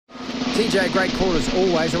TJ, great call as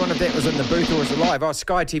always. I wonder if that was in the booth or was it live. Oh,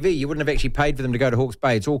 Sky TV, you wouldn't have actually paid for them to go to Hawke's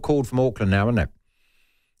Bay. It's all called from Auckland now, isn't it?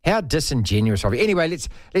 How disingenuous of you. Anyway,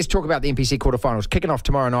 let's talk about the NPC quarterfinals. Kicking off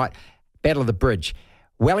tomorrow night, Battle of the Bridge.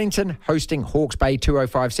 Wellington hosting Hawke's Bay,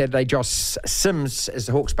 2:05 Saturday. Josh Syms is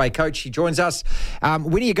the Hawke's Bay coach. He joins us.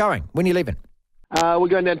 When are you going? When are you leaving? We're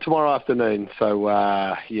going down tomorrow afternoon. So,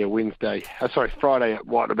 Friday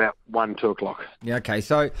at about 1, 2 o'clock. Yeah, okay.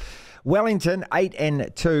 So, Wellington,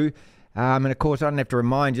 8-2. And of course, I don't have to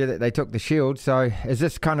remind you that they took the Shield. So, is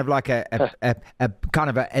this kind of like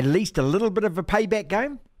at least a little bit of a payback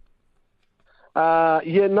game? I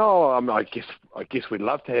guess we'd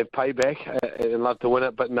love to have payback and love to win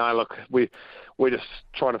it, but no, look, we're just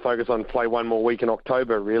trying to focus on play one more week in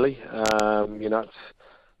October, really. It's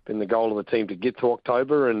been the goal of the team to get to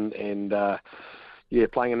October, and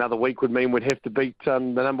playing another week would mean we'd have to beat the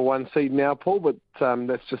number one seed in our pool, but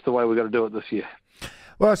that's just the way we've got to do it this year.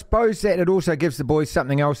 Well, I suppose that it also gives the boys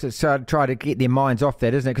something else to try to get their minds off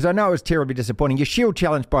that, isn't it? Because I know it was terribly disappointing. Your Shield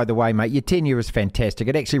challenge, by the way, mate, your tenure was fantastic.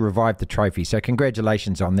 It actually revived the trophy, so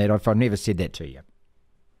congratulations on that. I've never said that to you.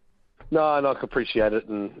 No, I appreciate it,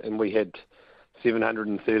 and we had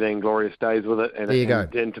 713 glorious days with it. And there you go.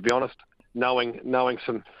 And to be honest, knowing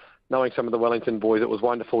some of the Wellington boys, it was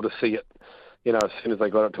wonderful to see it. As soon as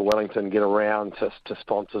they got it to Wellington, get around to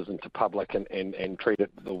sponsors and to public and treat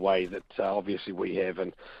it the way that obviously we have,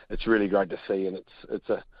 and it's really great to see, and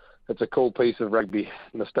it's a cool piece of rugby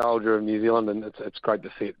nostalgia of New Zealand, and it's great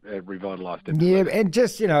to see it revitalised. Yeah, and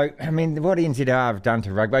just, what NZR have done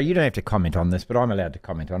to rugby, you don't have to comment on this, but I'm allowed to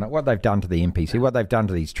comment on it. What they've done to the NPC, what they've done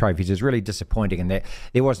to these trophies is really disappointing, and that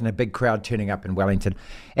there wasn't a big crowd turning up in Wellington.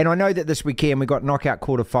 And I know that this weekend we've got knockout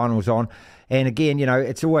quarterfinals on, and again,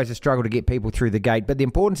 it's always a struggle to get people through the gate, but the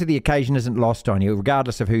importance of the occasion isn't lost on you,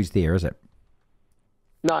 regardless of who's there, is it?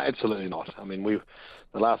 No, absolutely not. I mean,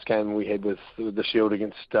 the last game we had with the Shield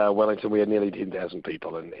against Wellington, we had nearly 10,000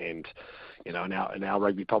 people, and in our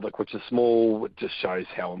rugby public, which is small, it just shows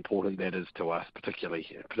how important that is to us, particularly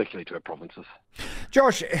to our provinces.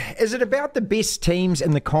 Josh, is it about the best teams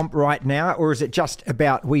in the comp right now, or is it just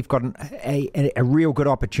about we've got a real good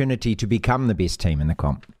opportunity to become the best team in the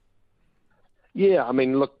comp? Yeah, I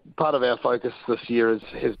mean, look, part of our focus this year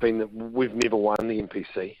has been that we've never won the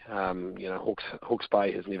NPC. Hawke's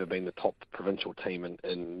Bay has never been the top provincial team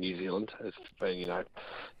in New Zealand. It's been,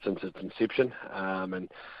 since its inception. And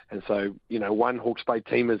so, one Hawke's Bay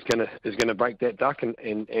team is gonna break that duck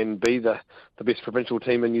and be the best provincial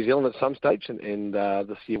team in New Zealand at some stage. And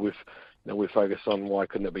this year we've focused on why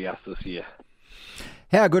couldn't it be us this year.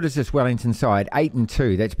 How good is this Wellington side?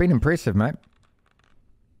 8-2. That's been impressive, mate.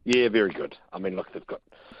 Yeah, very good. I mean, look,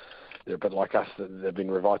 they're a bit like us. They've been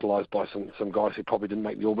revitalised by some guys who probably didn't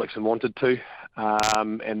make the All Blacks and wanted to.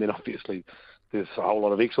 And then obviously there's a whole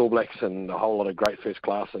lot of ex-All Blacks and a whole lot of great first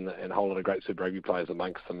class and a whole lot of great Super Rugby players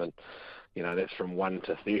amongst them. And, that's from 1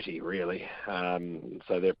 to 30, really.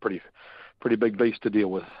 So they're pretty big beast to deal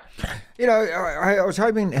with. I was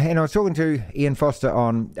hoping, and I was talking to Ian Foster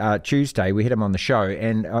on Tuesday. We had him on the show,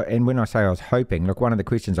 and when I say I was hoping, look, one of the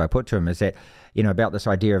questions I put to him is that, about this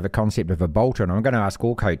idea of a concept of a bolter, and I'm going to ask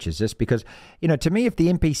all coaches this because, to me, if the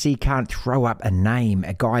NPC can't throw up a name,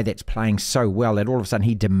 a guy that's playing so well that all of a sudden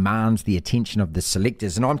he demands the attention of the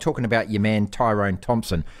selectors, and I'm talking about your man Tyrone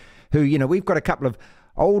Thompson, who, we've got a couple of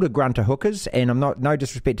older grunter hookers, and no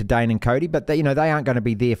disrespect to Dane and Cody, but they aren't going to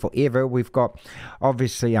be there forever. We've got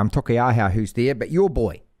obviously Tokiaha who's there, but your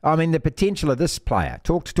boy, I mean the potential of this player.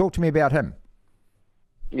 Talk to me about him.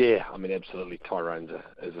 Yeah, I mean absolutely. Tyrone's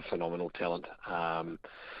is a phenomenal talent,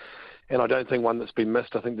 and I don't think one that's been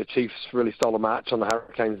missed. I think the Chiefs really stole a march on the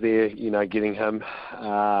Hurricanes there, getting him.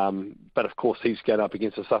 But of course he's going up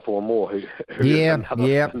against a Saffron Moore, who is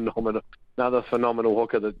another phenomenal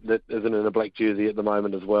hooker that isn't in a black jersey at the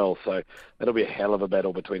moment as well. So it'll be a hell of a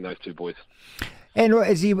battle between those two boys. And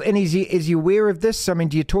is he aware of this? I mean,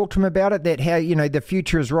 do you talk to him about it? That how the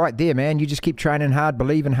future is right there, man. You just keep training hard,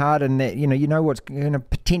 believing hard, and that you know what's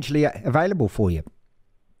potentially available for you.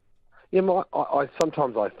 Yeah, I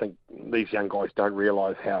sometimes think these young guys don't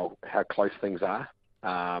realise how close things are,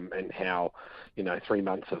 and how 3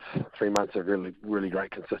 months of really really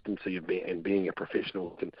great consistency and being a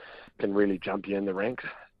professional can really jump you in the ranks,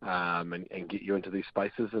 and get you into these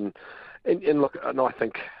spaces and look, and I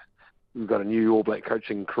think we've got a new All Black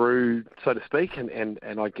coaching crew, so to speak, and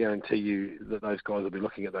I guarantee you that those guys will be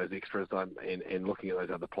looking at those extras and looking at those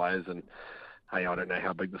other players. And hey, I don't know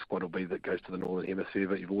how big the squad will be that goes to the Northern Hemisphere,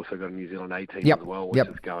 but you've also got a New Zealand A team as well, which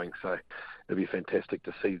is going. So it'll be fantastic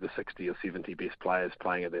to see the 60 or 70 best players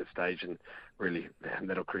playing at that stage, and and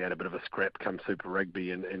that'll create a bit of a scrap come Super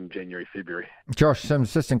Rugby in January, February. Josh Syms,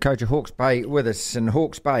 assistant coach of Hawke's Bay, with us in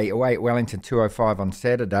Hawke's Bay away at Wellington 2:05 on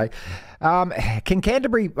Saturday. Can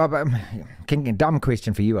Canterbury? Dumb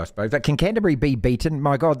question for you, I suppose. But can Canterbury be beaten?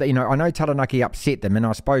 My God, I know Taranaki upset them, and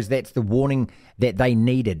I suppose that's the warning that they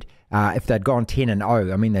needed. If they'd gone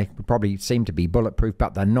 10-0, I mean, they probably seem to be bulletproof,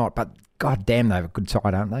 but they're not. But God damn, they're a good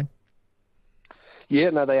side, aren't they?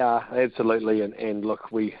 Yeah, no, they are absolutely. And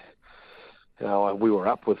look, we were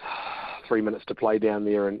up with 3 minutes to play down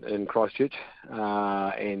there in Christchurch,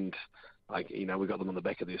 and we got them on the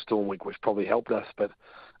back of their storm week, which probably helped us. But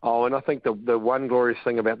and I think the one glorious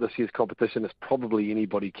thing about this year's competition is probably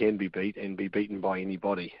anybody can be beat and be beaten by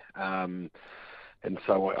anybody. And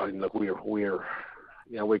so look,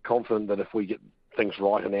 we're confident that if we get things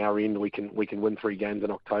right on our end, we can win 3 games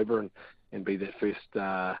in October and be that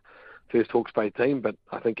first Hawke's Bay team. But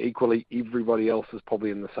I think equally everybody else is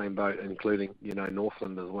probably in the same boat, including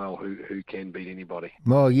Northland as well, who can beat anybody.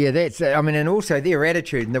 Well, yeah, and also their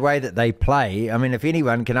attitude and the way that they play. I mean, if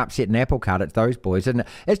anyone can upset an apple cart, it's those boys, isn't it?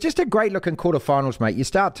 It's just a great looking quarterfinals, mate. You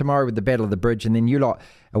start tomorrow with the Battle of the Bridge, and then you lot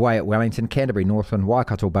away at Wellington, Canterbury, Northland,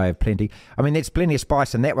 Waikato Bay of plenty. I mean, there's plenty of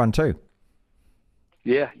spice in that one too.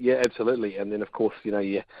 Yeah, absolutely. And then, of course,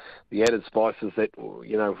 the added spice is that,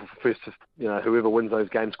 first, whoever wins those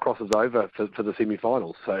games crosses over for the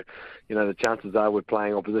semi-finals. So, the chances are we're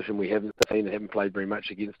playing opposition we haven't seen and haven't played very much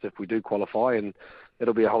against if we do qualify, and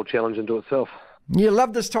it'll be a whole challenge into itself. You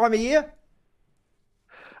love this time of year?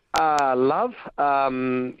 Love?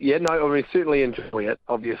 Certainly enjoy it.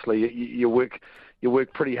 Obviously, you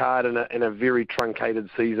work pretty hard in a very truncated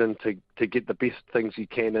season to get the best things you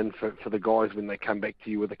can in for the guys when they come back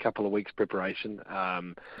to you with a couple of weeks preparation.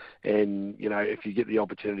 If you get the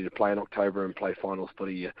opportunity to play in October and play finals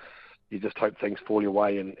footy, you just hope things fall your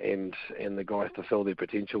way and the guys fulfil their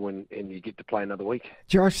potential and you get to play another week.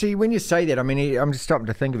 Josh, see, when you say that, I mean, I'm just stopping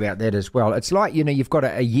to think about that as well. It's like, you've got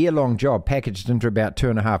a year-long job packaged into about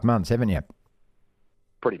 2.5 months, haven't you?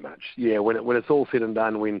 Pretty much, yeah. When it's all said and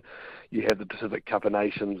done, when you have the Pacific Cup of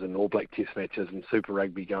Nations and All Black Test matches and Super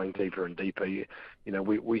Rugby going deeper and deeper,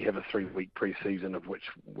 we have a 3-week pre-season of which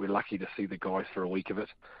we're lucky to see the guys for a week of it.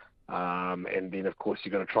 And then, of course,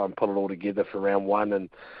 you've got to try and put it all together for round 1, and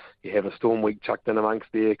you have a storm week chucked in amongst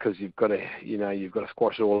there because you've got to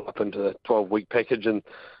squash it all up into the 12-week package, and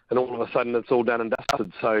all of a sudden it's all done and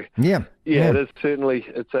dusted. So yeah, it is certainly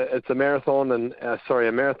it's a marathon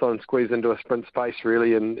a marathon squeezed into a sprint space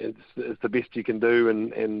really, and it's the best you can do,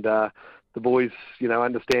 and the boys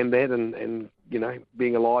understand that, and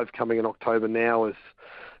being alive coming in October now is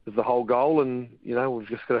the whole goal, and we've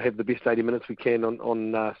just got to have the best 80 minutes we can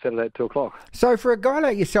on Saturday at 2:00. So for a guy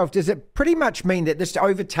like yourself, does it pretty much mean that this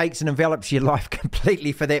overtakes and envelops your life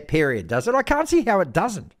completely for that period, does it? I can't see how it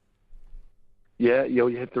doesn't. Yeah, you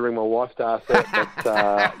have to ring my wife to ask that.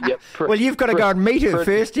 But, yep, well, you've got to go and meet her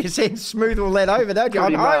first. You said smooth all that over, don't you?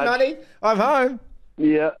 I'm home, honey. I'm home.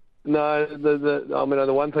 Yeah. No,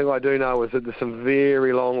 the one thing I do know is that there's some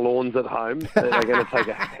very long lawns at home that are going to take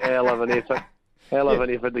a hell of an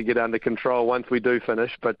effort to get under control once we do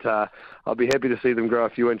finish. But I'll be happy to see them grow a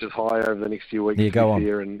few inches higher over the next few weeks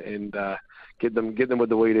here and get them with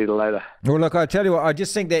the weed eater later. Well, look, I tell you what, I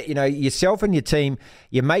just think that yourself and your team,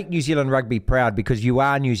 you make New Zealand rugby proud because you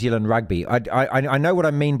are New Zealand rugby. I know what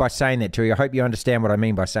I mean by saying that to you. I hope you understand what I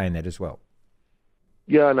mean by saying that as well.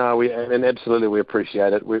 Yeah, no, and absolutely we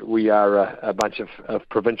appreciate it. We are a bunch of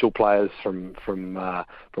provincial players from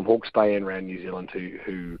Hawke's Bay and around New Zealand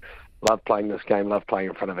who love playing this game, love playing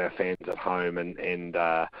in front of our fans at home, and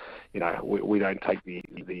we don't take the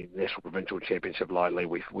national provincial championship lightly.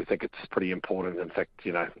 We think it's pretty important. In fact,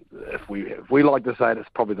 if we like to say it, it's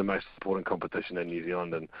probably the most important competition in New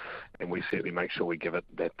Zealand, and we certainly make sure we give it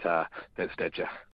that stature.